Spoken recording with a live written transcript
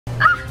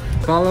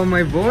Follow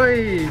my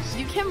voice.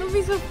 You can't move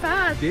me so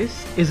fast.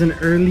 This is an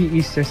early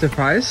Easter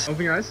surprise.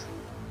 Open your eyes.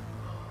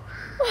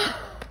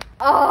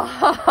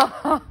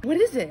 Oh, what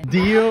is it?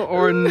 Deal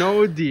or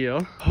no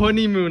deal.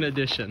 Honeymoon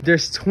edition.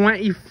 There's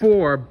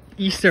 24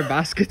 Easter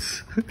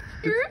baskets.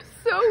 You're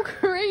so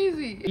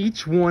crazy.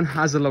 Each one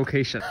has a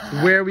location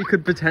where we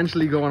could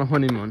potentially go on a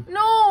honeymoon. No,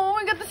 oh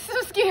my god, this is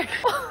so scary.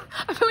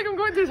 I feel like I'm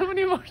going through so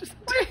many emotions.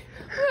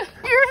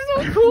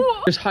 You're so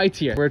cool. There's high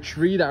tier. We're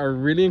 3 that are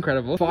really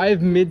incredible.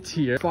 5 mid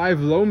tier. 5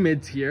 low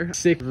mid tier.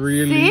 6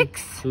 really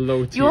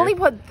low tier. You only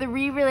put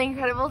 3 really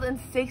incredibles and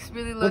 6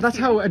 really low Well, that's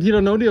tier. how a deal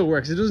or no deal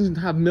works. It doesn't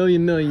have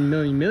million.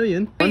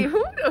 Wait,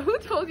 who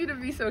told you to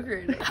be so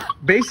creative?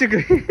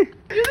 Basically,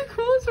 You're the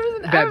coolest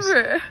person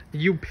ever.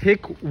 You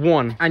pick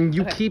one and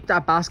you keep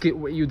that basket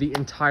with you the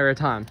entire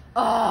time.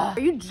 Oh, are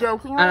you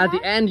joking right And at now?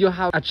 the end, you'll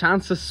have a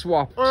chance to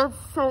swap. Oh, it's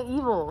so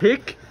evil.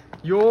 Pick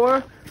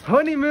your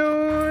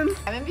honeymoon.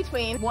 I'm in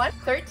between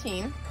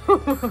 1/13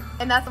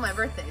 and that's on my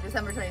birthday,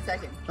 December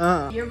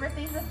 22nd. Your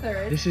birthday's the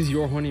 3rd. This is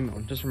your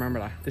honeymoon. Just remember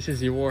that. This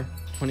is your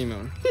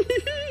honeymoon.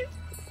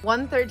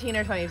 1/13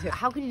 or 22.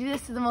 How could you do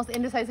this to the most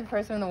indecisive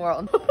person in the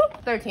world?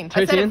 13.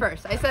 13? I said it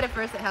first. I said it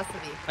first. It has to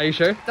be. Are you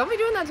sure? Don't be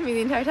doing that to me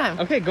the entire time.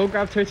 Okay, go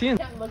grab 13.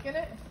 Can't look at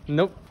it.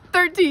 Nope.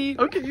 13.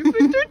 Okay, you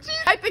picked 13.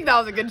 I think that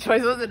was a good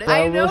choice, wasn't it? Well,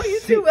 I know we'll you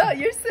see. too well.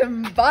 You're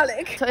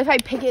symbolic. So if I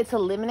pick it, it's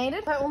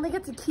eliminated. I only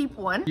get to keep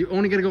one. You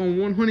only gotta go on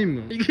one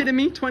honeymoon. Are you kidding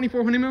me?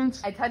 24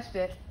 honeymoons? I touched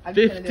it. I'm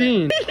just gonna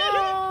do 15. it.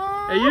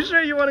 Are you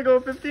sure you want to go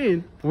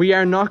 15? We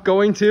are not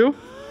going to.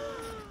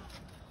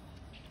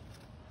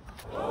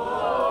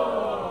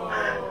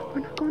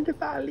 We're not going to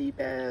Bali,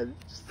 man.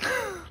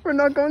 We're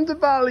not going to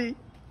Bali.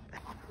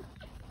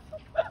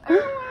 I don't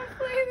want to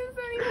play this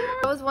anymore.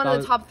 That was one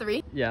of the top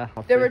 3. Yeah.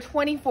 There were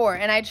 24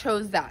 and I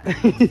chose that.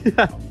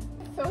 Yeah.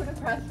 So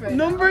depressed right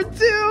Number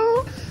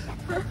 2.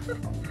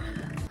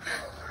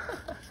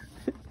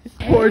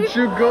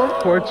 Portugal.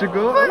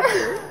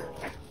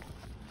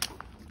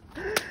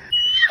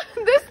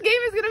 This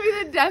game is gonna be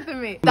the death of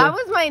me. That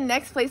was my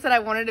next place that I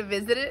wanted to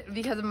visit it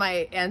because of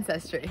my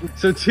ancestry.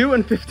 So 2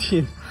 and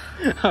 15.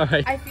 All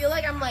right. I feel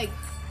like I'm like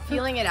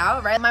feeling it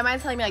out, right? My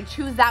mind's telling me like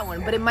choose that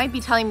one, but it might be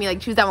telling me like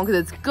choose that one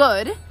because it's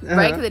good,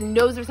 right? Because it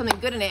knows there's something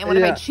good in it. And what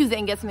if I choose it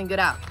and get something good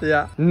out?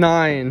 Yeah.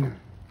 9.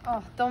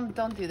 Oh, don't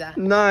do that.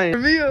 9.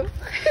 Reveal.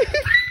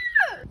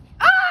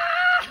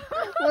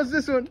 What's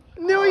this one?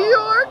 New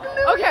York.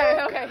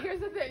 Okay, here's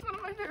the thing. It's one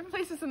of my favorite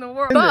places in the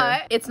world,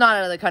 but it's not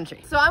out of the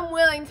country. So I'm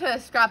willing to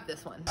scrap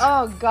this one.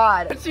 Oh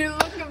God. What you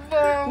looking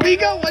for? We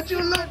got what you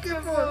looking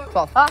for.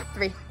 12.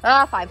 3.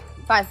 5.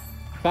 5.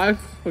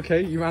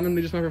 Okay, you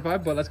randomly just went for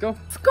 5, but let's go.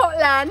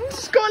 Scotland.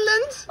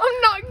 Scotland.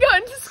 I'm not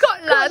going to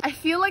Scotland. I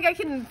feel like I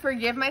can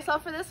forgive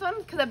myself for this one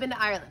because I've been to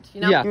Ireland,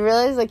 you know? Yeah. You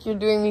realize like you're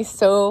doing me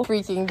so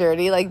freaking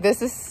dirty. Like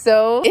this is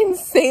so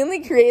insanely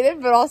creative,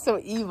 but also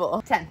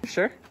evil. 10.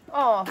 Sure.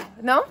 Oh,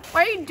 no?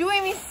 Why are you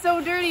doing me so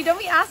dirty? Don't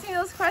be asking me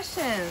those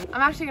questions.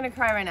 I'm actually gonna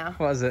cry right now.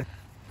 What is it?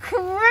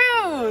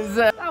 Cruise!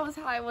 That was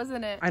high,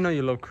 wasn't it? I know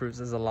you love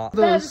cruises a lot.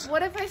 Dad,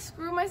 what if I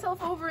screw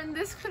myself over and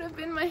this could have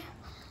been my...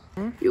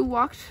 You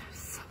walked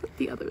so that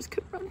the others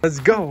could run. Let's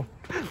go.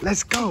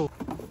 Let's go.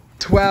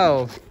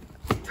 12.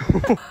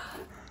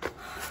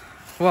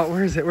 What?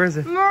 Where is it? Where is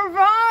it?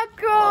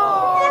 Morocco!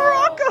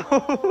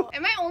 Morocco!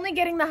 Am I only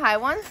getting the high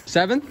ones?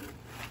 7.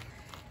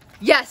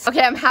 Yes.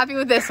 Okay, I'm happy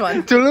with this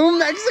one. Tulum,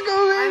 Mexico,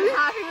 I'm baby.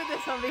 happy with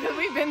this one because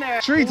we've been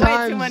there 3 way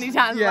times. too many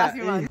times the last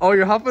few months. Oh,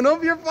 you're hopping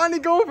up. You're finally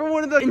going for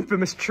one of the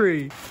infamous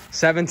 3.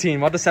 17.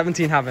 What does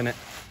 17 have in it?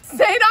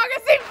 St.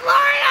 Augustine,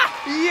 Florida!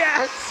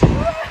 Yes!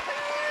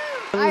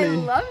 I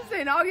love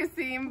St.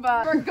 Augustine,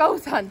 but we're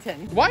ghost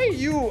hunting. Why are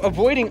you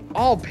avoiding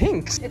all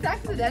pinks? It's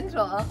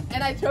accidental,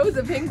 and I chose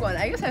a pink one.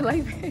 I guess I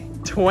like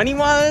pink.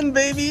 21,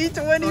 baby.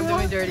 21. Don't do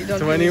me dirty. Don't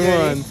do me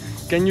 21. dirty.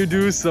 Can you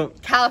do some?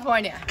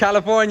 California.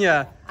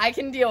 California. I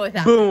can deal with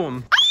that.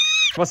 Boom.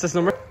 What's this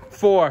number?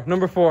 4.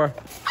 Number 4.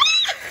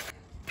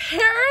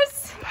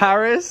 Paris.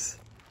 Paris.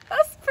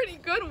 That's a pretty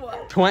good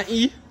one.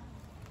 20.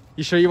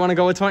 You sure you want to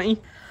go with 20?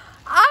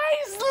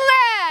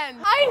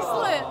 Iceland.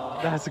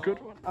 That's a good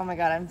one. Oh my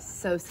God, I'm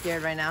so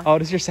scared right now. Oh,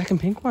 this is your second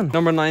pink one.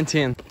 Number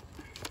 19.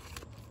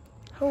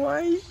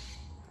 Hawaii.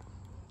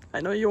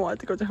 I know you wanted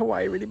to go to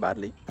Hawaii really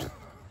badly.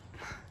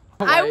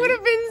 I would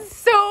have been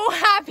so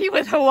happy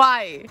with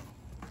Hawaii.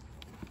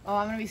 Oh,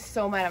 I'm gonna be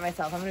so mad at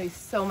myself.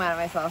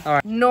 All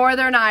right.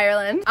 Northern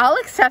Ireland. I'll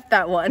accept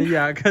that one.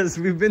 Yeah, because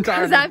we've been to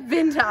Because Ireland. I've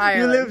been to You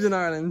Ireland. lived in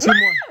Ireland. 2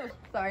 more.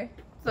 Sorry.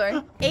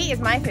 8 is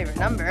my favorite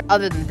number,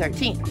 other than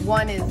 13.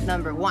 1 is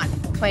number 1.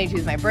 22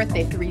 is my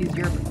birthday. 3 is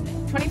your birthday.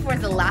 24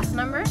 is the last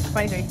number.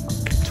 23.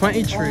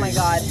 23. Oh my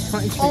God.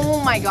 23.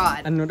 Oh my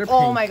God. Another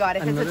Oh pink. my God.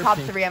 If it's the Another top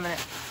pink. 3, I'm gonna...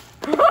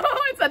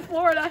 It said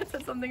Florida. It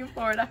said something in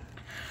Florida.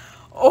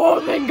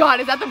 Oh thank God.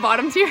 Is that the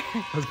bottom tier?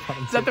 That's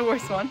bottom Is that the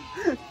worst one?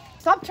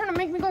 Stop trying to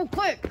make me go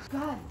quick.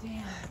 God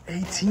damn.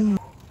 18.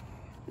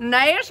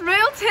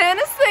 Nashville,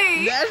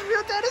 Tennessee.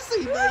 Nashville,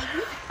 Tennessee,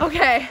 baby.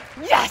 Okay.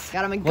 Yes.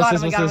 God, oh my God, What's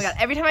oh my this? God, oh What's my God.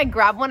 Every time I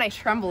grab one, I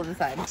tremble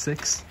inside.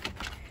 6.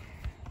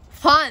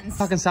 France.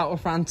 Fucking south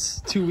of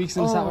France. 2 weeks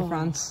in the south of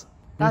France.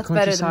 That's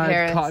better than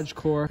Paris.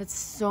 Cottagecore. That's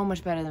so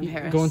much better than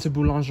Paris. Going to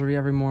boulangerie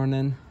every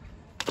morning.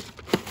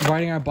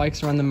 Riding our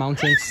bikes around the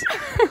mountains.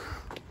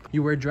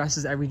 You wear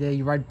dresses every day.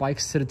 You ride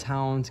bikes to the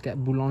town to get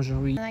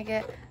boulangerie. And I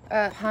get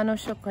pain au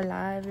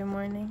chocolat every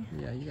morning.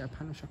 Yeah, you get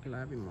pain au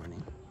chocolat every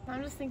morning.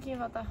 I'm just thinking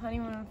about the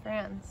honeymoon in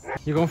France.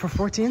 You're going for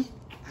 14?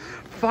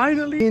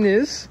 Finally! It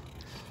is.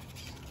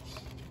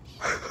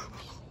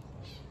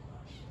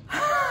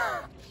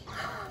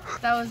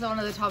 That was one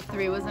of the top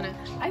 3, wasn't it?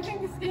 I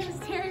think this game is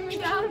tearing me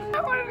down.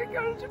 I wanted to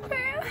go to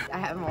Japan. I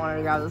haven't wanted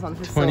to grab this one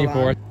for 24.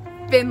 so long.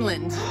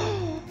 Finland.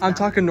 I'm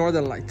talking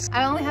Northern Lights.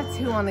 I only have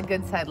 2 on the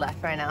good side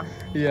left right now.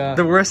 Yeah.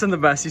 The worst and the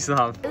best you still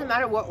have. It doesn't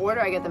matter what order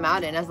I get them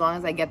out in as long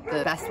as I get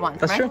the best one.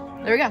 That's true.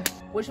 There we go.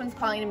 Which one's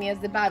calling to me as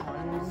the bad one?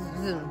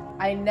 Zoom.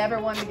 I never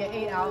wanted to get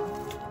 8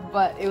 out,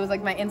 but it was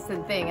like my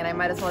instant thing and I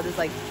might as well just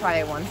like try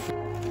it once.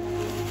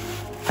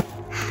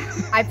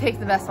 I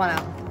picked the best one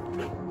out.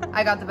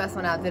 I got the best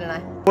one out, didn't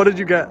I? What did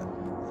you get?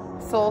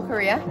 Seoul,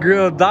 Korea.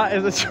 Girl, that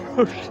is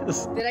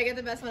atrocious. Did I get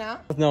the best one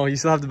out? No, you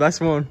still have the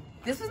best one.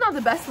 This was not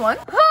the best one.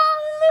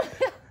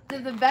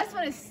 The best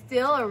one is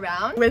still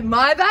around with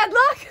my bad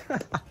luck.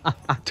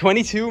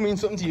 22 means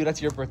something to you.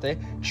 That's your birthday.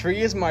 3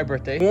 is my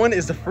birthday. 1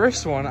 is the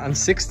first one and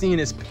 16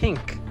 is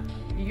pink.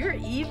 You're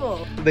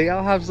evil. They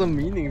all have some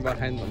meaning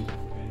behind them.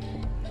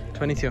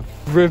 22.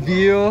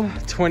 Reveal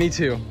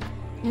 22.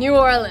 New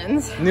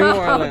Orleans. New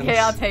Orleans. Okay,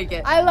 I'll take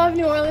it. I love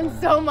New Orleans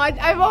so much.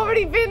 I've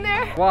already been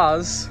there.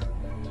 Was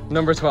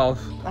number 12.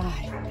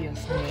 Ay,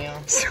 Dios mío.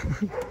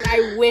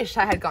 I wish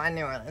I had gotten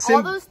New Orleans.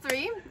 All those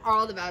 3 are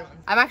all the bad ones.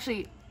 I'm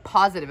actually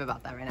positive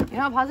about that right now. You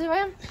know how positive I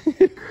am?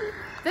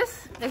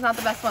 This is not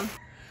the best one.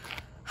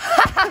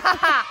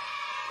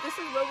 This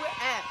is where we're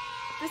at.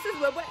 This is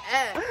where we're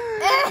at.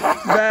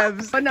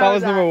 Babs, no, that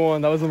was number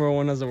 1. That was number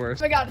 1 as the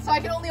worst. Oh my god, so I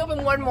can only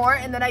open 1 more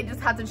and then I just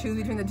have to choose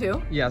between the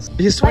 2? Yes.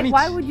 Because 20.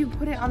 Like, why would you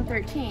put it on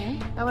 13?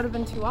 That would have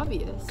been too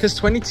obvious. Because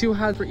 22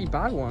 had a pretty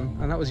bad one,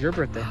 and that was your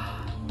birthday.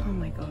 Oh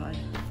my god.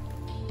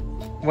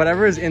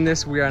 Whatever is in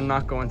this, we are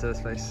not going to this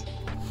place.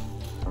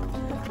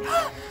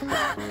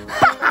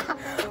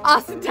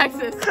 Austin,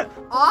 Texas.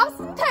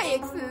 Austin,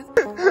 Texas.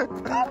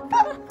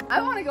 I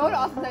want to go to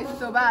Austin, Texas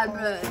so bad,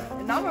 but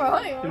not for a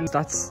honeymoon.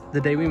 That's the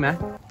day we met,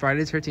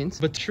 Friday the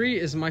 13th. But 3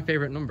 is my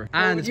favorite number.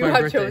 And it's you my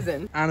have birthday.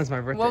 Chosen? And it's my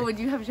birthday. What would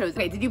you have chosen?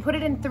 Okay, did you put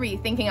it in 3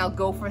 thinking I'll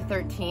go for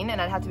 13 and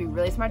I'd have to be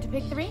really smart to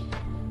pick 3?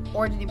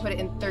 Or did you put it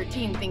in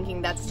 13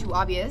 thinking that's too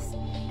obvious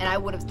and I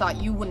would have thought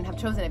you wouldn't have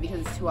chosen it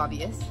because it's too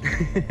obvious?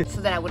 So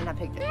then I wouldn't have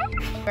picked it.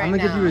 I'm gonna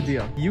give you a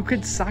deal. You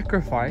could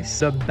sacrifice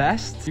the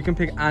best. You can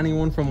pick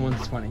anyone from 1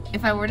 to 20.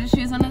 If I were to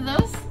choose one of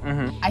those,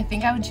 I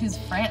think I would choose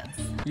France.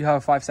 You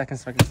have 5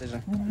 seconds to make a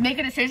decision. Make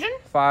a decision?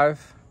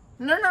 5.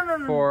 No.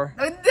 4.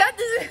 That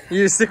doesn't...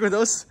 You stick with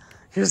those?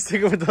 You're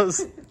sticking with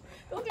those?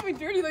 Don't do me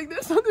dirty like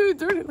this. Don't do me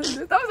dirty like this.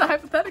 That was a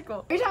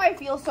hypothetical. Every time I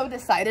feel so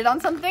decided on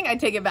something, I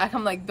take it back.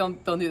 I'm like,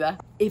 don't do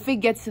that. If it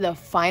gets to the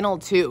final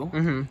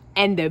 2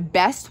 and the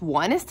best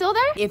one is still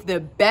there, if the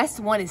best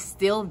one is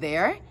still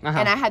there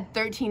and I had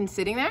 13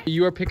 sitting there.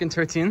 You are picking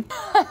 13?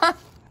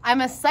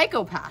 I'm a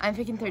psychopath. I'm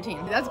picking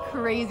 13. That's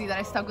crazy that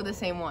I stuck with the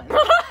same one. I'm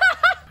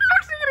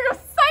actually gonna go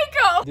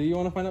psycho. Do you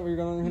want to find out where you're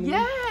going on your honeymoon?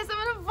 Yes, I'm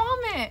gonna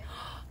vomit.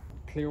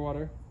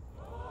 Clearwater,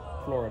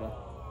 Florida.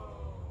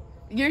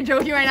 You're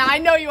joking right now. I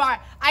know you are.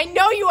 I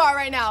know you are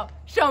right now.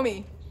 Show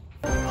me.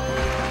 What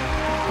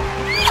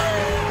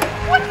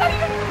does that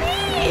even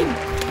mean?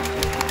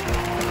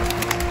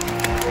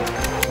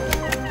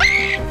 I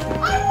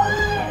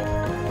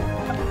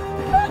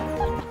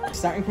won!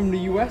 Starting from the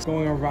US,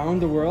 going around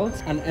the world,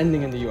 and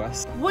ending in the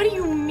US. What do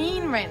you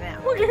mean right now?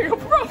 We're gonna go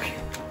broke.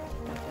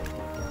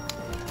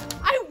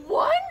 I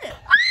won?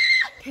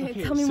 Okay,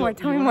 tell me more.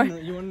 Tell me more.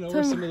 You want to know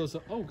where some of those?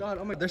 Oh God!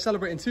 Oh my! They're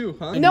celebrating too,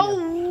 huh?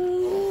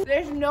 No,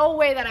 there's no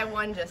way that I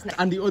won just now.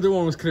 And the other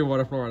one was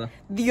Clearwater, Florida.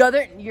 The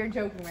other, you're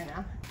joking right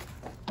now.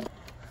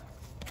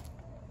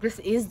 This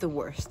is the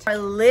worst. Our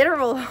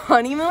literal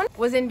honeymoon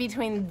was in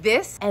between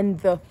this and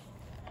the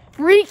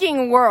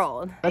freaking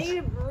world. I need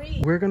to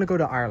breathe. We're gonna go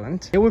to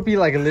Ireland. It would be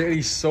like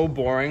literally so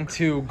boring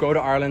to go to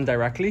Ireland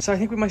directly. So I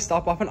think we might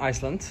stop off in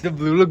Iceland, the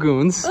Blue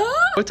Lagoons,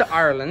 go to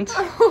Ireland.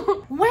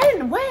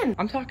 When?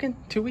 I'm talking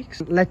 2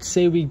 weeks. Let's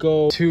say we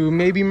go to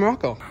maybe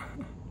Morocco,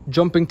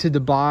 jumping to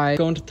Dubai,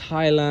 going to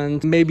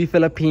Thailand, maybe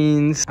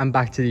Philippines, and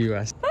back to the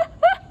US.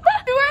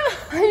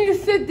 I need to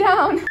sit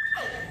down.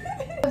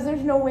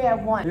 There's no way I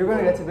won. You're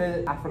gonna get to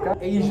visit Africa,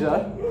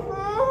 Asia.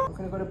 We're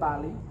gonna go to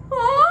Bali.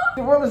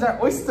 The world is our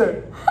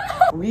oyster.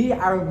 We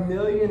are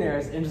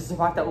millionaires in just the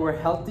fact that we're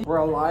healthy, we're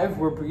alive,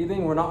 we're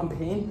breathing, we're not in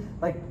pain.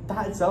 Like,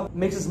 that itself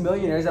makes us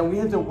millionaires, and we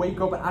have to wake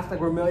up and act like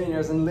we're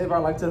millionaires and live our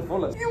life to the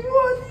fullest. You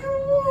won.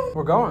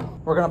 We're going.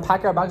 We're gonna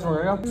pack our bags and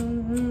we're gonna go.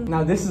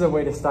 Now this is a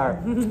way to start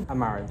a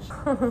marriage.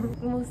 The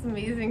most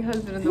amazing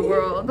husband in the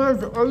world.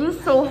 Are you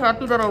so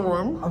happy that I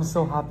won? I'm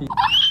so happy.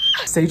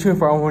 Stay tuned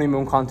for our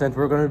honeymoon content.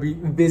 We're gonna be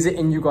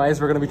visiting you guys.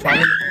 We're gonna be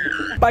trying.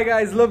 Bye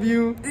guys, love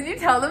you. Did you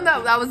tell them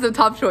that that was the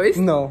top choice?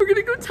 No. We're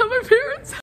gonna go tell my parents.